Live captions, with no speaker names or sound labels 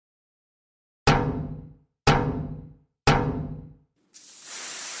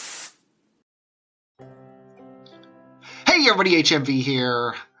Hey everybody, HMV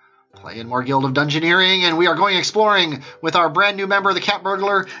here, playing more Guild of Dungeoneering, and we are going exploring with our brand new member, the Cat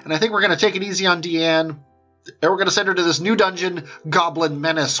Burglar, and I think we're going to take it easy on Deanne, and we're going to send her to this new dungeon, Goblin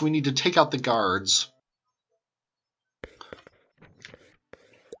Menace. We need to take out the guards.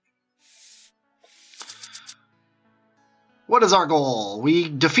 What is our goal? We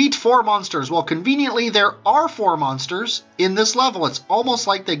defeat 4 monsters. Well, conveniently, there are 4 monsters in this level. It's almost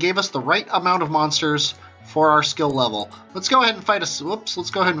like they gave us the right amount of monsters for our skill level. Let's go ahead and fight a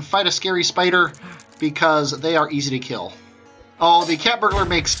let's go ahead and fight a scary spider because they are easy to kill. Oh, the Cat Burglar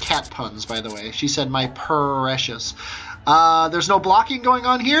makes cat puns, by the way. She said, "My precious." There's no blocking going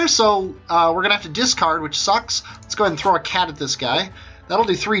on here, so we're gonna have to discard, which sucks. Let's go ahead and throw a cat at this guy. That'll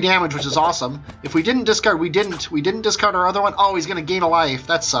do 3 damage, which is awesome. If we didn't discard, we didn't discard our other one. Oh, he's gonna gain a life.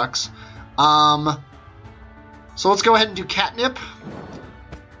 That sucks. So let's go ahead and do catnip.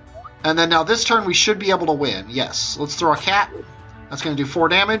 And then now this turn we should be able to win. Yes. Let's throw a cat. That's going to do 4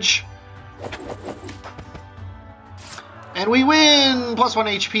 damage. And we win! +1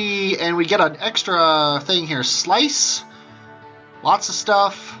 HP. And we get an extra thing here. Slice. Lots of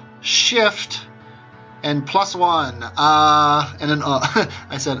stuff. Shift. And +1. And an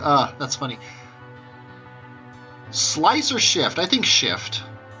I said, that's funny. Slice or shift? I think shift.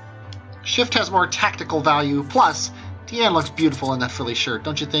 Shift has more tactical value. Plus, Deanne looks beautiful in that frilly shirt,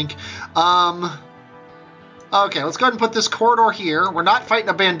 don't you think? Okay, let's go ahead and put this corridor here. We're not fighting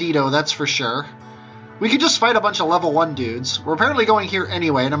a bandito, that's for sure. We could just fight a bunch of level 1 dudes. We're apparently going here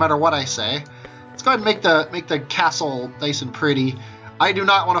anyway, no matter what I say. Let's go ahead and make the castle nice and pretty. I do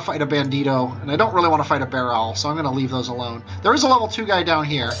not want to fight a bandito, and I don't really want to fight a bear owl, so I'm going to leave those alone. There is a level 2 guy down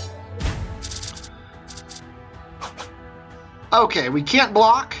here. Okay, we can't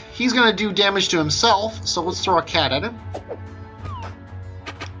block. He's going to do damage to himself, so let's throw a cat at him.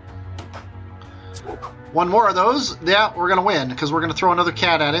 1 more of those. Yeah, we're going to win, because we're going to throw another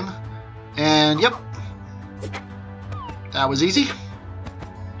cat at him. And, yep. That was easy.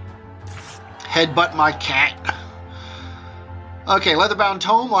 Headbutt my cat. Okay, Leatherbound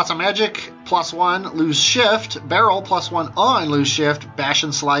Tome, lots of magic. +1, lose shift. Barrel, +1 on lose shift. Bash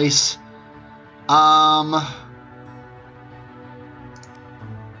and slice.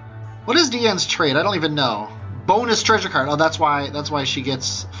 What is Deanne's trait? I don't even know. Bonus treasure card. Oh, that's why she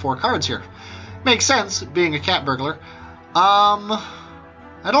gets 4 cards here. Makes sense, being a cat burglar. I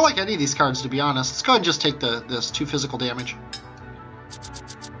don't like any of these cards, to be honest. Let's go ahead and just take this 2 physical damage.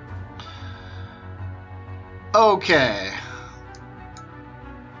 Okay.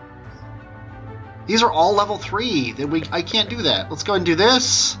 These are all level 3. I can't do that. Let's go ahead and do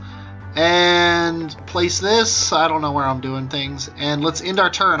this. And place this. I don't know where I'm doing things. And let's end our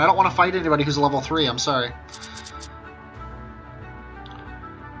turn. I don't want to fight anybody who's level 3. I'm sorry.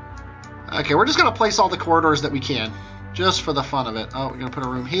 Okay, we're just going to place all the corridors that we can. Just for the fun of it. Oh, we're going to put a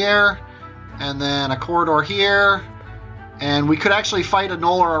room here. And then a corridor here. And we could actually fight a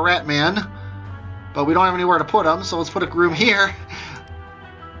gnoll or a rat man. But we don't have anywhere to put them. So let's put a room here.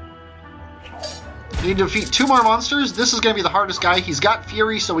 We need to defeat 2 more monsters. This is going to be the hardest guy. He's got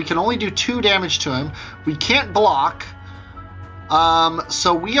Fury, so we can only do 2 damage to him. We can't block.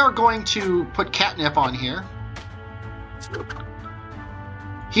 So we are going to put Catnip on here.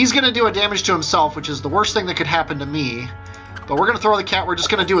 He's going to do a damage to himself, which is the worst thing that could happen to me. But we're going to throw the cat. We're just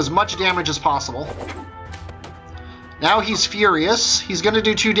going to do as much damage as possible. Now he's furious. He's going to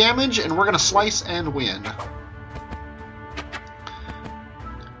do 2 damage, and we're going to slice and win.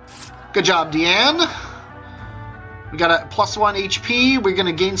 Good job, Deanne. We got a +1 HP. We're going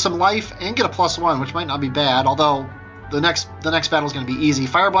to gain some life and get a +1, which might not be bad, although the next battle is going to be easy.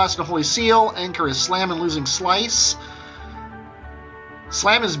 Fire Blast and Holy Seal. Anchor is Slam and losing Slice.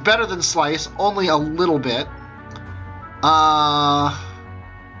 Slam is better than Slice, only a little bit.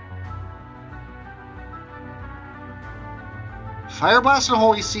 Fire Blast and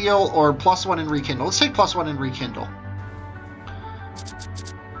Holy Seal or +1 in Rekindle. Let's take +1 in Rekindle.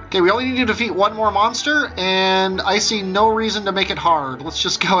 Okay, we only need to defeat 1 more monster, and I see no reason to make it hard. Let's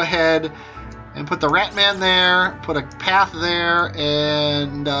just go ahead and put the Rat Man there, put a path there,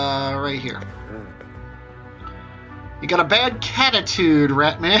 and right here. You got a bad catitude,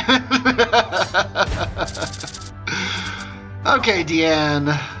 Rat Man. Okay,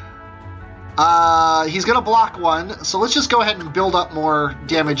 Deanne. He's going to block 1, so let's just go ahead and build up more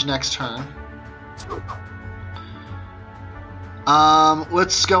damage next turn.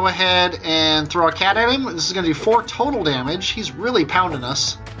 Let's go ahead and throw a cat at him. This is going to do 4 total damage. He's really pounding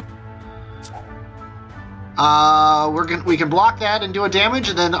us. We can block that and do a damage,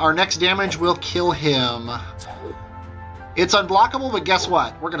 and then our next damage will kill him. It's unblockable, but guess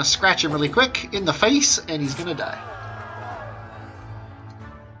what? We're going to scratch him really quick in the face, and he's going to die.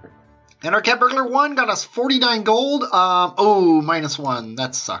 And our Cat Burglar 1 got us 49 gold. Oh, -1.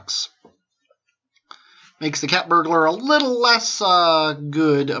 That sucks. Makes the Cat Burglar a little less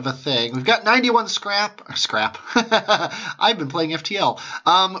good of a thing. We've got 91 scrap. I've been playing FTL.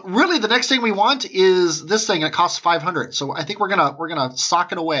 Really, the next thing we want is this thing. It costs 500. So I think we're gonna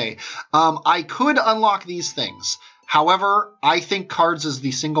sock it away. I could unlock these things. However, I think cards is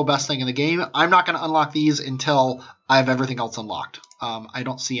the single best thing in the game. I'm not going to unlock these until I have everything else unlocked. I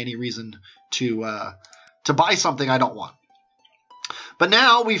don't see any reason to buy something I don't want. But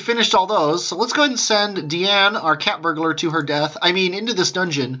now we've finished all those, so let's go ahead and send Deanne, our cat burglar, to her death. I mean, into this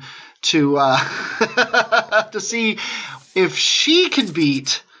dungeon to to see if she can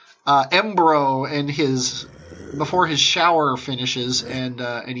beat Embro and before his shower finishes and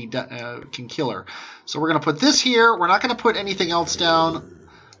he can kill her. So we're going to put this here. We're not going to put anything else down.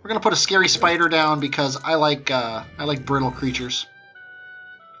 We're going to put a scary spider down because I like brittle creatures.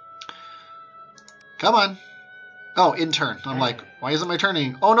 Come on. Oh, in turn. I'm like, why isn't my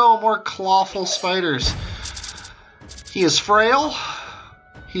turning? Oh no, more clawful spiders. He is frail.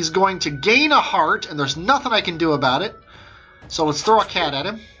 He's going to gain a heart, and there's nothing I can do about it. So let's throw a cat at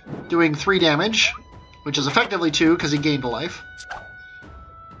him, doing 3 damage, which is effectively 2 because he gained a life.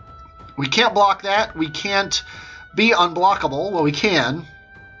 We can't block that. We can't be unblockable. Well, we can.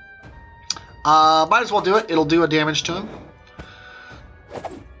 Might as well do it. It'll do a damage to him.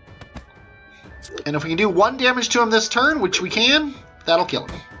 And if we can do 1 damage to him this turn, which we can, that'll kill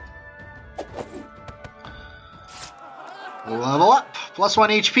him. Level up.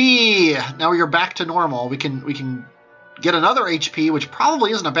 +1 HP. Now you're back to normal. We can get another HP, which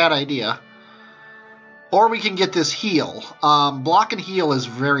probably isn't a bad idea. Or we can get this heal. Block and heal is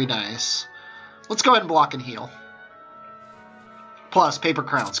very nice. Let's go ahead and block and heal. Plus paper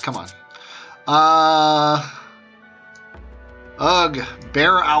crowns. Come on. Ugh,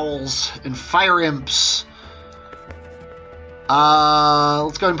 bear owls and fire imps.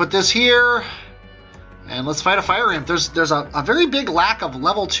 Let's go ahead and put this here. And let's fight a fire imp. There's a very big lack of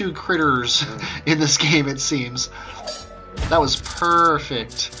level 2 critters in this game, it seems. That was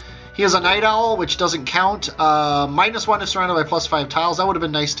perfect. He has a night owl, which doesn't count. -1 is surrounded by +5 tiles. That would have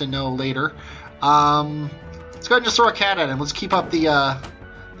been nice to know later. Let's go ahead and just throw a cat at him. Let's keep up the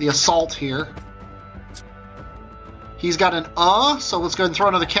assault here. He's got an so let's go ahead and throw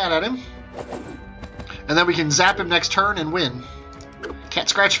another cat at him. And then we can zap him next turn and win. Cat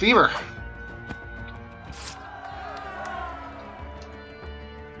Scratch Fever.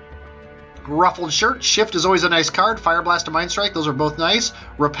 Ruffled Shirt. Shift is always a nice card. Fire Blast and Mind Strike. Those are both nice.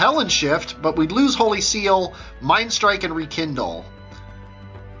 Repel and Shift, but we'd lose Holy Seal, Mind Strike, and Rekindle.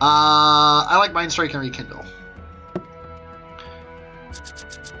 I like Mind Strike and Rekindle.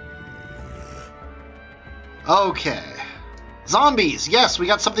 Okay. Zombies. Yes, we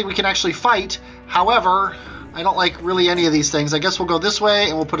got something we can actually fight. However, I don't like really any of these things. I guess we'll go this way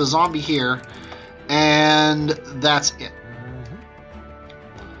and we'll put a zombie here. And that's it.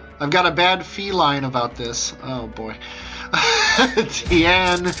 I've got a bad feline about this. Oh boy.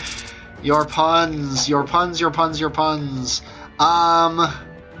 Deanne, your puns. Your puns, your puns, your puns. I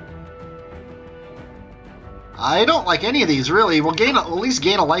don't like any of these, really. We'll at least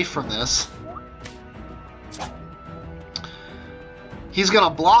gain a life from this. He's going to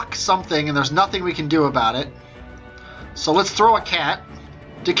block something, and there's nothing we can do about it. So let's throw a cat.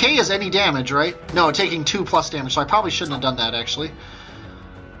 Decay is any damage, right? No, taking 2+ damage, so I probably shouldn't have done that, actually.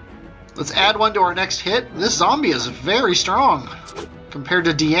 Let's add 1 to our next hit. This zombie is very strong compared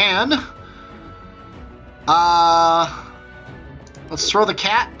to Deanne. Let's throw the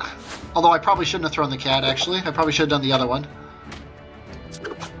cat. Although I probably shouldn't have thrown the cat, actually. I probably should have done the other one.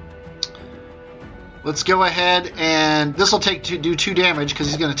 Let's go ahead and this will do 2 damage because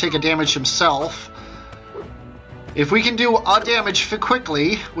he's going to take a damage himself. If we can do a damage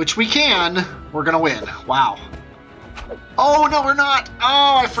quickly, which we can, we're going to win. Wow. Oh, no, we're not.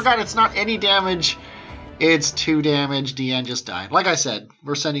 Oh, I forgot it's not any damage. It's 2 damage. Deanne just died. Like I said,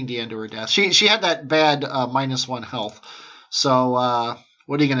 we're sending Deanne to her death. She had that bad -1 health. So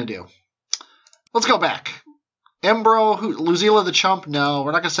what are you going to do? Let's go back. Embro, Luzila the Chump, no.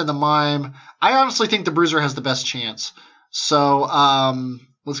 We're not going to send the Mime. I honestly think the Bruiser has the best chance. So,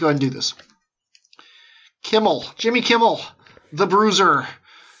 let's go ahead and do this. Kimmel, Jimmy Kimmel, the Bruiser,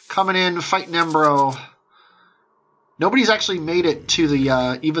 coming in, fighting Embro. Nobody's actually made it to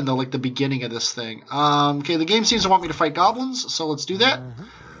the, even the beginning of this thing. Okay, the game seems to want me to fight goblins, so let's do that.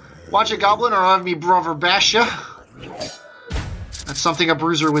 Watch a goblin or I'll have me brother bash ya. That's something a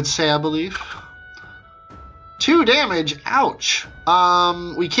Bruiser would say, I believe. 2 damage. Ouch.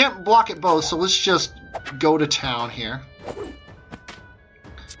 We can't block it both, so let's just go to town here.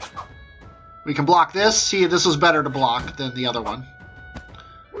 We can block this. See, this was better to block than the other one.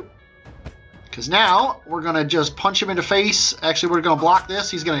 Because now, we're going to just punch him in the face. Actually, we're going to block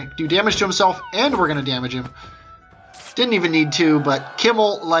this. He's going to do damage to himself, and we're going to damage him. Didn't even need to, but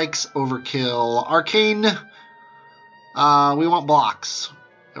Kimmel likes overkill. Arcane, we want blocks.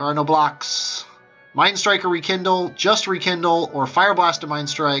 There are no blocks. Mind Strike or Rekindle, just Rekindle, or Fire Blast to Mind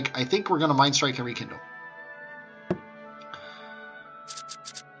Strike. I think we're going to Mind Strike and Rekindle.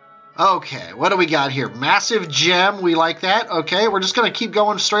 Okay, what do we got here? Massive Gem, we like that. Okay, we're just going to keep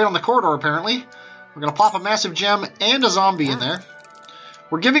going straight on the corridor, apparently. We're going to plop a Massive Gem and a zombie in there.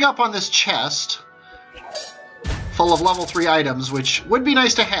 We're giving up on this chest full of level 3 items, which would be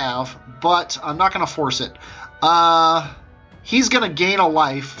nice to have, but I'm not going to force it. He's going to gain a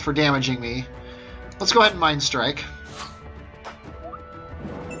life for damaging me. Let's go ahead and Mind Strike.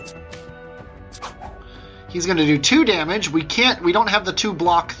 He's going to do 2 damage. We don't have the 2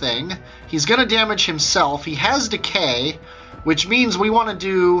 block thing. He's going to damage himself. He has Decay, which means we want to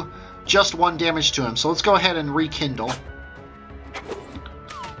do just 1 damage to him. So let's go ahead and Rekindle.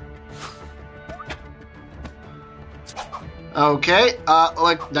 Okay,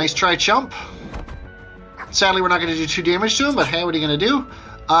 nice try, chump. Sadly, we're not going to do 2 damage to him, but hey, what are you going to do?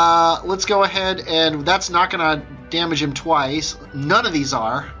 Let's go ahead, and that's not going to damage him twice. None of these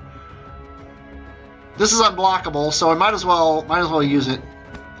are. This is unblockable, so I might as well use it.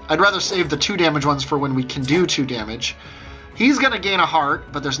 I'd rather save the 2 damage ones for when we can do 2 damage. He's going to gain a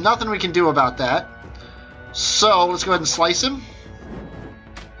heart, but there's nothing we can do about that. So let's go ahead and slice him.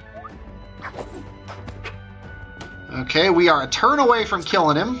 Okay, we are a turn away from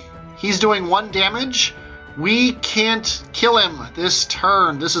killing him. He's doing 1 damage. We can't kill him this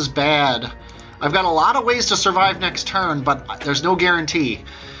turn. This is bad. I've got a lot of ways to survive next turn, but there's no guarantee.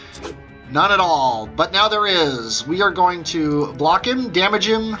 None at all. But now there is. We are going to block him, damage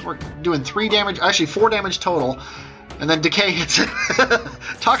him. We're doing 3 damage, actually 4 damage total. And then Decay hits it.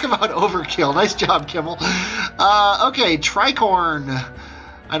 Talk about overkill. Nice job, Kimmel. Okay, Tricorn.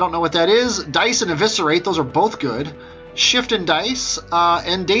 I don't know what that is. Dice and Eviscerate. Those are both good. Shift and Dice.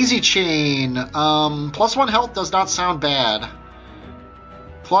 And Daisy Chain. +1 health does not sound bad.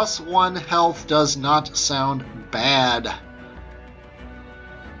 +1 health does not sound bad.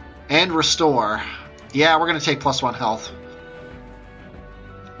 And Restore. Yeah, we're going to take +1 health.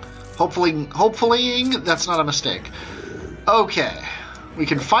 Hopefully that's not a mistake. Okay. We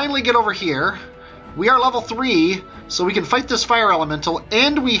can finally get over here. We are level 3, so we can fight this fire elemental,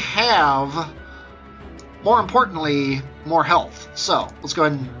 and we have, more importantly, more health. So, let's go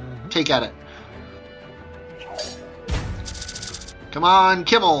ahead and take at it. Come on,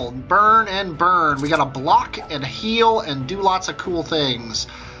 Kimmel. Burn and burn. We gotta block and heal and do lots of cool things.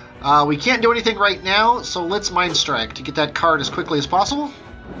 We can't do anything right now, so let's Mind Strike to get that card as quickly as possible.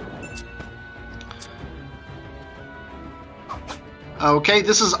 Okay,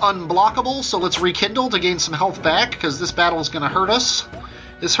 this is unblockable, so let's Rekindle to gain some health back, because this battle is going to hurt us.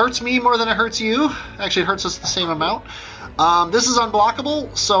 This hurts me more than it hurts you. Actually, it hurts us the same amount. This is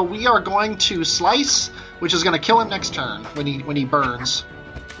unblockable, so we are going to Slice, which is going to kill him next turn when he burns.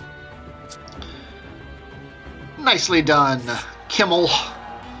 Nicely done, Kimmel.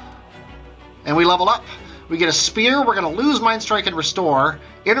 And we level up. We get a Spear. We're going to lose Mind Strike and Restore.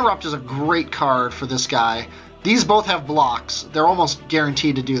 Interrupt is a great card for this guy. These both have blocks. They're almost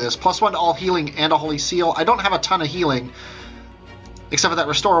guaranteed to do this. +1 to all healing and a Holy Seal. I don't have a ton of healing, except for that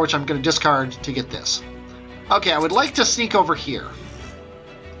Restore, which I'm going to discard to get this. Okay, I would like to sneak over here.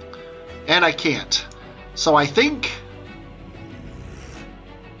 And I can't. So I think...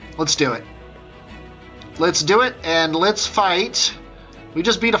 let's do it. Let's do it, and let's fight... We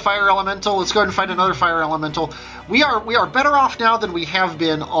just beat a fire elemental. Let's go ahead and fight another fire elemental. We are better off now than we have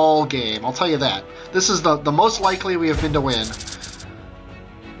been all game. I'll tell you that. This is the most likely we have been to win.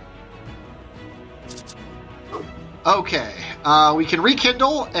 Okay. We can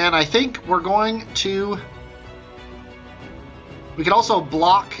Rekindle, and I think we're going to... We can also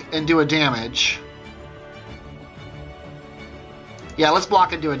block and do a damage. Yeah, let's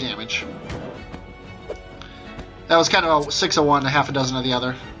block and do a damage. That was kind of a 6 of one, a half a dozen of the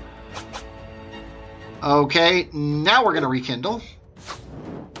other. Okay, now we're going to Rekindle.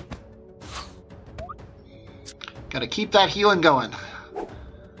 Got to keep that healing going.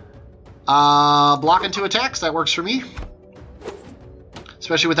 Block and 2 attacks, that works for me.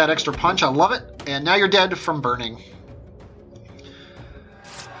 Especially with that extra punch, I love it. And now you're dead from burning.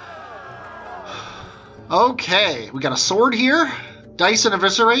 Okay, we got a sword here. Dice and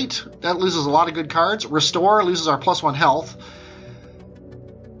Eviscerate, that loses a lot of good cards. Restore loses our +1 health.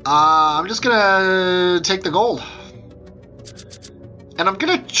 I'm just going to take the gold. And I'm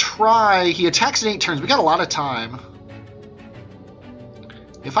going to try... He attacks in 8 turns. We got a lot of time.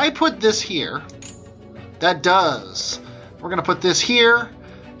 If I put this here, that does. We're going to put this here,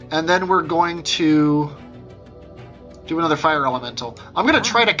 and then we're going to do another fire elemental. I'm going to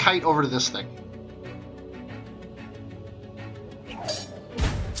try to kite over to this thing.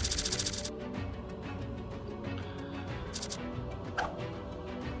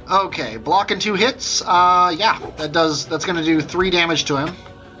 Okay, blocking 2 hits. Yeah, that's going to do 3 damage to him.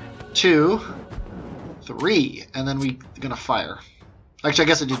 2, 3, and then we're going to fire. Actually, I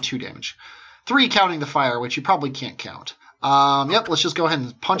guess it did 2 damage. 3 counting the fire, which you probably can't count. Yep, let's just go ahead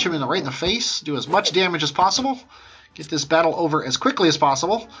and punch him right in the face. Do as much damage as possible. Get this battle over as quickly as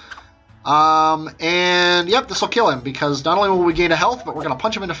possible. And yep, this will kill him, because not only will we gain a health, but we're going to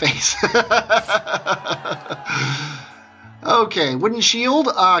punch him in the face. Okay, wooden shield.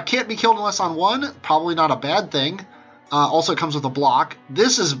 Can't be killed unless on 1. Probably not a bad thing. Also, it comes with a block.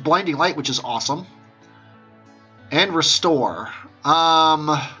 This is blinding light, which is awesome. And restore.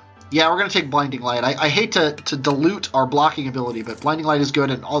 Yeah, we're going to take blinding light. I hate to dilute our blocking ability, but blinding light is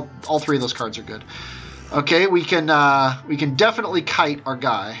good, and all 3 of those cards are good. Okay, we can definitely kite our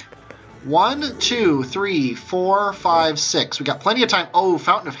guy. 1, 2, 3, 4, 5, 6. We got plenty of time. Oh,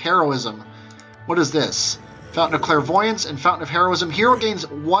 Fountain of Heroism. What is this? Fountain of Clairvoyance and Fountain of Heroism. Hero gains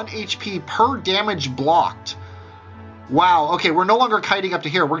 1 HP per damage blocked. Wow, okay, we're no longer kiting up to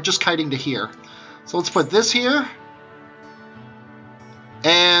here. We're just kiting to here. So let's put this here.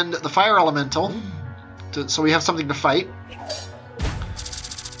 And the Fire Elemental. So we have something to fight.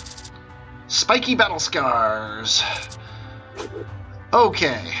 Spiky Battle Scars.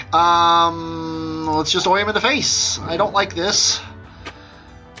 Okay. Let's just oil him in the face. I don't like this.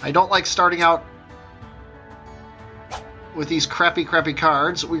 I don't like starting out with these crappy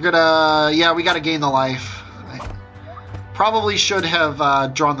cards. We're gonna... Yeah, we gotta gain the life. I probably should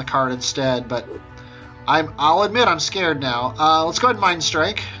have drawn the card instead, but I'll admit I'm scared now. Let's go ahead and Mind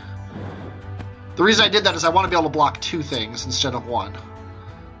Strike. The reason I did that is I want to be able to block 2 things instead of 1.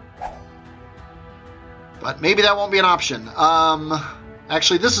 But maybe that won't be an option.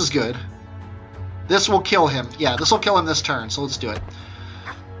 Actually, this is good. This will kill him. Yeah, this will kill him this turn, so let's do it.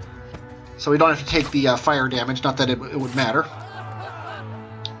 So we don't have to take the fire damage, not that it would matter.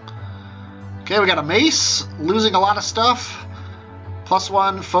 Okay, we got a mace, losing a lot of stuff.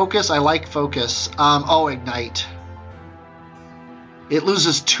 +1, focus, I like focus. Oh, ignite. It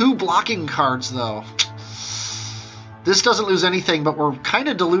loses 2 blocking cards, though. This doesn't lose anything, but we're kind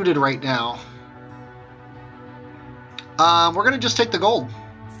of diluted right now. We're going to just take the gold.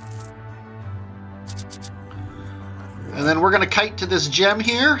 And then we're going to kite to this gem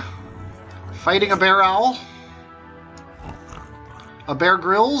here. Fighting a bear owl. A bear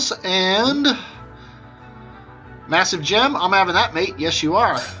grills, and... Massive gem. I'm having that, mate. Yes, you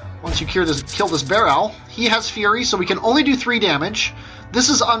are. Once you kill this bear owl. He has fury, so we can only do 3 damage. This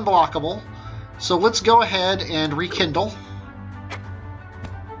is unblockable. So let's go ahead and rekindle.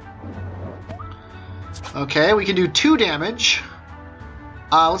 Okay, we can do 2 damage.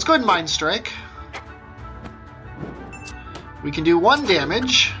 Let's go ahead and Mind Strike. We can do 1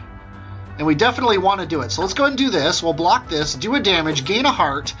 damage. And we definitely want to do it. So let's go ahead and do this. We'll block this, do a damage, gain a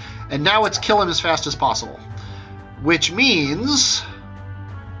heart, and now it's kill him as fast as possible. Which means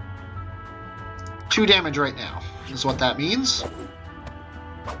 2 damage right now is what that means.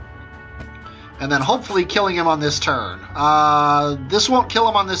 And then hopefully killing him on this turn. This won't kill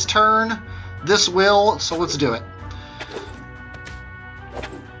him on this turn. This will, so let's do it.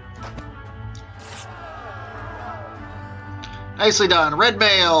 Nicely done. Red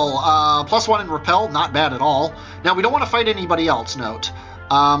Mail, +1 in Repel, not bad at all. Now, we don't want to fight anybody else, note.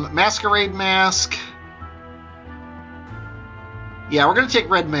 Masquerade Mask. Yeah, we're going to take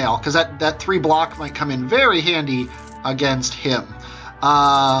Red Mail, because that 3 block might come in very handy against him.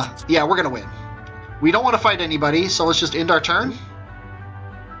 Yeah, we're going to win. We don't want to fight anybody, so let's just end our turn.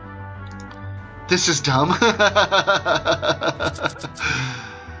 This is dumb.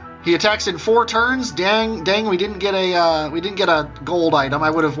 He attacks in 4 turns. Dang, we didn't get a gold item. I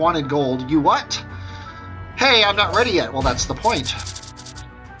would have wanted gold. You what? Hey, I'm not ready yet. Well, that's the point.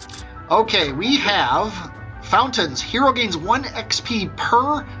 Okay, we have fountains. Hero gains 1 XP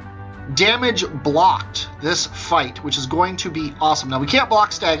per damage blocked this fight, which is going to be awesome. Now, we can't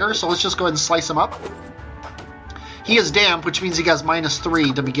block stagger, so let's just go ahead and slice him up. He is damp, which means he has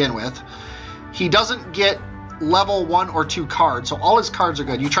 -3 to begin with. He doesn't get level 1 or 2 cards, so all his cards are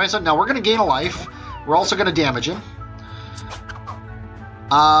good. You try something. Now we're going to gain a life. We're also going to damage him.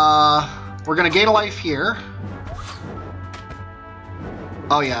 We're going to gain a life here.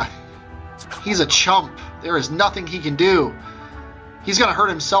 Oh yeah, he's a chump. There is nothing he can do. He's going to hurt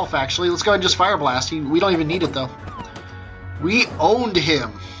himself, actually. Let's go ahead and just Fire Blast. We don't even need it, though. We owned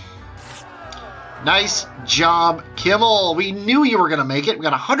him. Nice job, Kimmel. We knew you were going to make it. We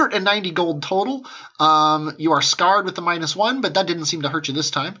got 190 gold total. You are scarred with the -1, but that didn't seem to hurt you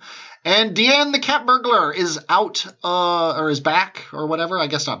this time. And Deanne the Cat Burglar is out, or is back, or whatever. I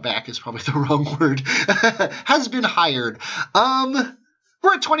guess not back is probably the wrong word. Has been hired.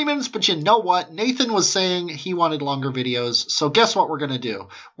 We're at 20 minutes, but you know what? Nathan was saying he wanted longer videos, so guess what we're going to do?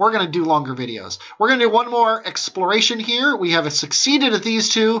 We're going to do longer videos. We're going to do one more exploration here. We have succeeded at these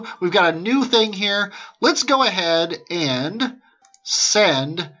two. We've got a new thing here. Let's go ahead and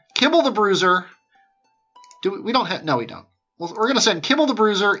send Kibble the Bruiser. We don't have... No, we don't. Well, we're going to send Kibble the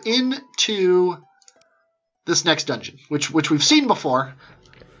Bruiser into this next dungeon, which we've seen before.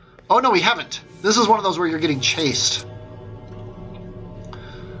 Oh, no, we haven't. This is one of those where you're getting chased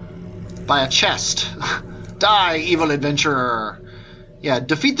by a chest. Die, evil adventurer. Yeah,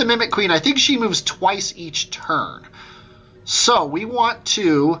 defeat the Mimic Queen. I think she moves twice each turn. So we want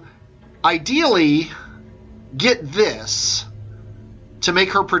to ideally get this to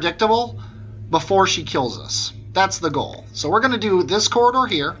make her predictable before she kills us. That's the goal. So we're going to do this corridor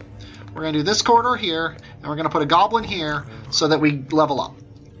here. We're going to do this corridor here. And we're going to put a goblin here so that we level up.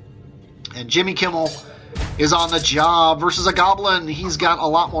 And Jimmy Kimmel is on the job versus a goblin. He's got a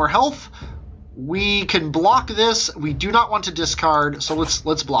lot more health. We can block this. We do not want to discard, so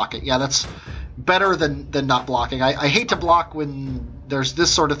let's block it. Yeah, that's better than not blocking. I hate to block when there's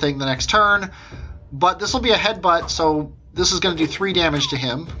this sort of thing the next turn, but this will be a headbutt, so this is going to do 3 damage to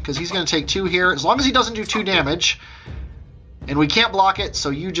him, because he's going to take 2 here. As long as he doesn't do 2 damage, and we can't block it, so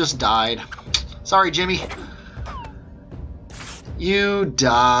you just died. Sorry, Jimmy. You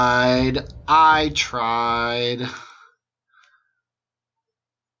died. I tried.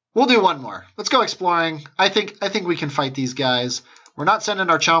 We'll do one more. Let's go exploring. I think we can fight these guys. We're not sending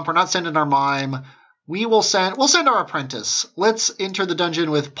our chump. We're not sending our mime. We'll send our apprentice. Let's enter the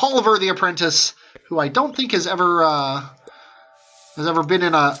dungeon with Pulver the apprentice, who I don't think has ever been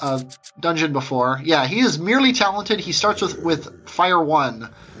in a dungeon before. Yeah, he is merely talented. He starts with Fire 1,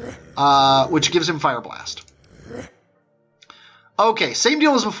 which gives him Fire Blast. Okay, same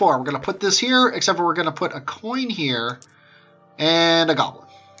deal as before. We're going to put this here, except for we're going to put a coin here and a goblin.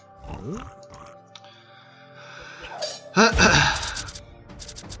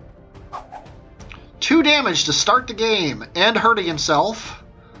 2 damage to start the game and hurting himself.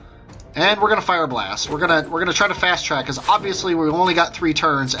 And we're gonna Fire Blast. We're gonna try to fast track because obviously we've only got 3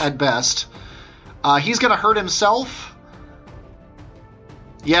 turns at best. He's gonna hurt himself.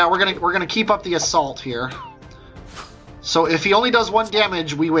 Yeah, we're gonna keep up the assault here. So if he only does 1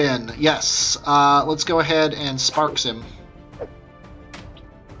 damage, we win. Yes. Let's go ahead and sparks him.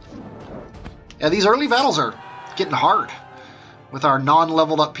 Yeah, these early battles are getting hard with our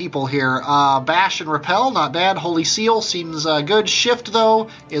non-leveled up people here. Bash and Repel, not bad. Holy Seal seems good. Shift, though,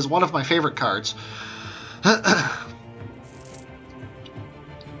 is one of my favorite cards.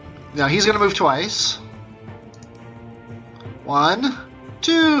 Now, he's going to move twice. 1,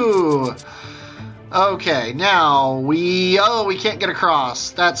 2. Okay, now we can't get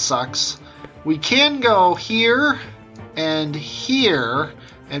across. That sucks. We can go here and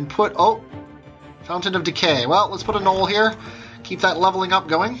put... Oh, Fountain of Decay. Well, let's put a knoll here. Keep that leveling up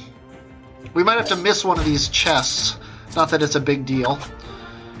going. We might have to miss one of these chests. Not that it's a big deal.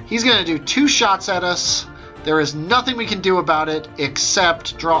 He's going to do 2 shots at us. There is nothing we can do about it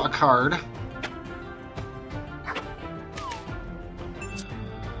except draw a card.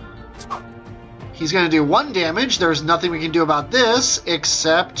 He's going to do 1 damage. There's nothing we can do about this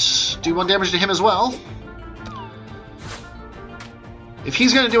except do 1 damage to him as well. If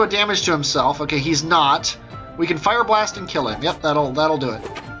he's going to do a damage to himself, okay, he's not. We can Fire Blast and kill him. Yep, that'll do it.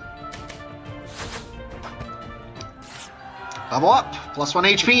 Level up.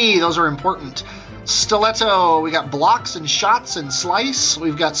 +1 HP. Those are important. Stiletto. We got blocks and shots and slice.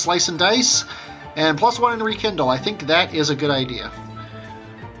 We've got slice and dice. And +1 in rekindle. I think that is a good idea.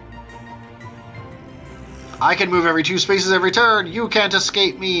 I can move every 2 spaces every turn. You can't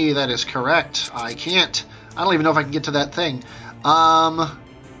escape me. That is correct. I can't. I don't even know if I can get to that thing. Well,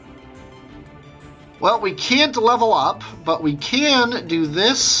 we can't level up, but we can do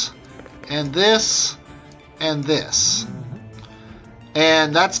this, and this, and this.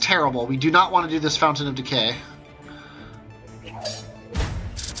 And that's terrible. We do not want to do this Fountain of Decay.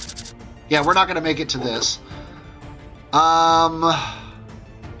 Yeah, we're not going to make it to this.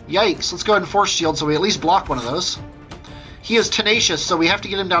 Yikes. Let's go ahead and Force Shield so we at least block one of those. He is tenacious, so we have to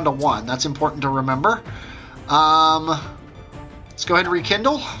get him down to 1. That's important to remember. Let's go ahead and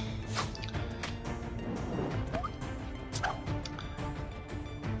rekindle.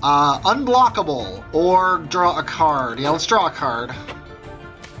 Unblockable or draw a card. Yeah, let's draw a card.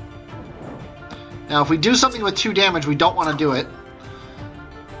 Now, if we do something with 2 damage, we don't want to do it.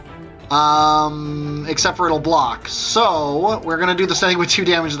 Except for it'll block. So, we're going to do the thing with 2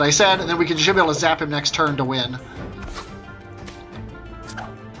 damage that I said, and then we should be able to zap him next turn to win.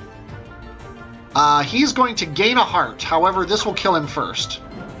 He's going to gain a heart. However, this will kill him first.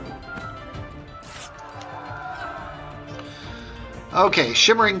 Okay,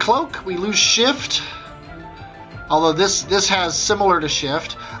 Shimmering Cloak. We lose Shift. Although this has similar to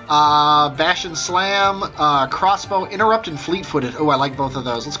Shift. Bash and Slam, Crossbow, Interrupt, and Fleet-Footed. Oh, I like both of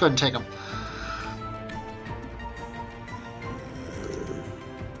those. Let's go ahead and take them.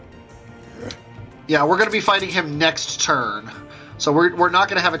 Yeah, we're going to be fighting him next turn. So we're not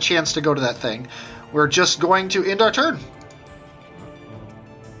going to have a chance to go to that thing. We're just going to end our turn.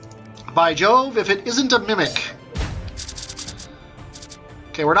 By Jove, if it isn't a Mimic.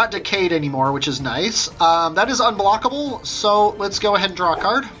 Okay, we're not decayed anymore, which is nice. That is unblockable, so let's go ahead and draw a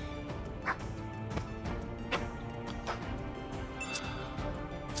card.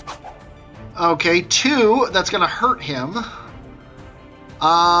 Okay, 2, that's going to hurt him.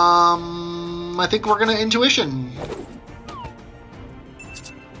 I think we're going to Intuition.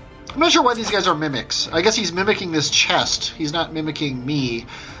 I'm not sure why these guys are mimics. I guess he's mimicking this chest. He's not mimicking me.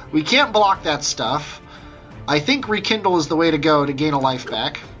 We can't block that stuff. I think Rekindle is the way to go to gain a life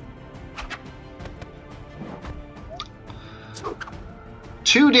back.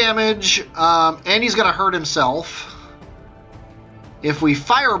 2 damage, and he's going to hurt himself. If we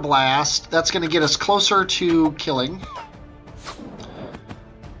Fire Blast, that's going to get us closer to killing.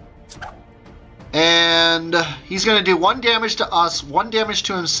 And he's going to do 1 damage to us, 1 damage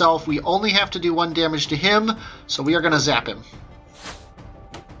to himself. We only have to do 1 damage to him, so we are going to zap him.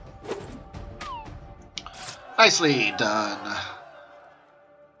 Nicely done.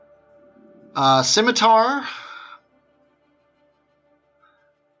 Scimitar.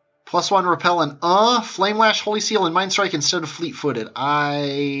 +1 repel and Flame Lash, Holy Seal, and Mind Strike instead of Fleet-Footed.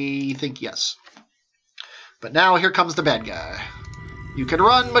 I think yes. But now here comes the bad guy. You can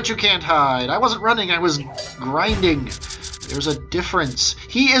run, but you can't hide. I wasn't running, I was grinding. There's a difference.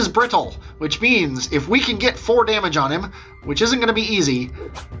 He is brittle, which means if we can get 4 damage on him, which isn't going to be easy,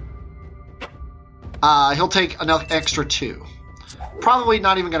 he'll take another extra 2. Probably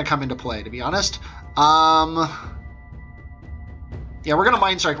not even going to come into play, to be honest. Yeah, we're gonna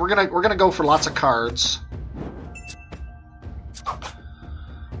Mind Strike. We're gonna go for lots of cards.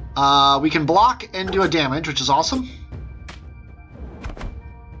 We can block and do a damage, which is awesome.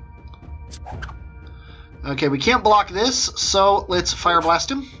 Okay, we can't block this, so let's Fire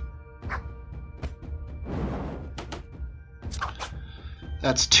Blast him.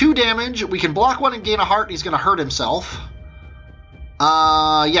 That's 2 damage. We can block 1 and gain a heart, and he's gonna hurt himself.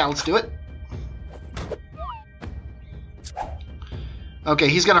 Yeah, let's do it. Okay,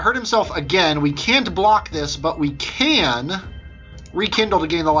 he's going to hurt himself again. We can't block this, but we can Rekindle to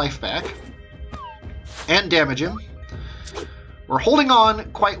gain the life back and damage him. We're holding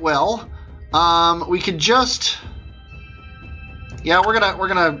on quite well. We could just... Yeah, we're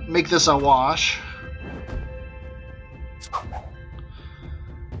gonna make this a wash.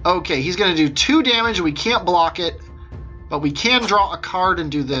 Okay, he's going to do 2 damage. We can't block it, but we can draw a card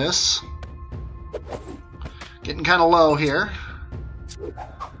and do this. Getting kind of low here.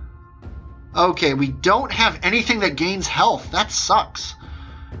 Okay, we don't have anything that gains health. That sucks.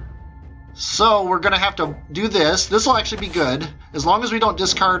 So we're going to have to do this. This will actually be good, as long as we don't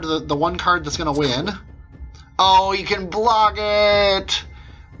discard the 1 card that's going to win. Oh, you can block it!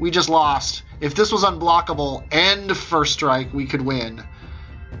 We just lost. If this was unblockable and first strike, we could win.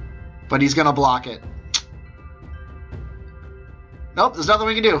 But he's going to block it. Nope, there's nothing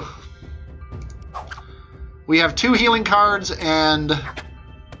we can do. We have 2 healing cards, and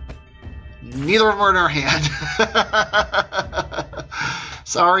neither of them are in our hand.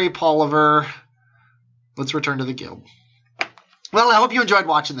 Sorry, Poliver. Let's return to the guild. Well, I hope you enjoyed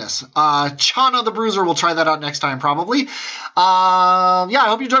watching this. Chana the Bruiser, we'll try that out next time, probably. Yeah, I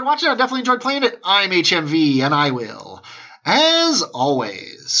hope you enjoyed watching it. I definitely enjoyed playing it. I'm HMV, and I will, as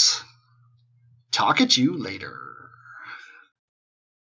always, talk at you later.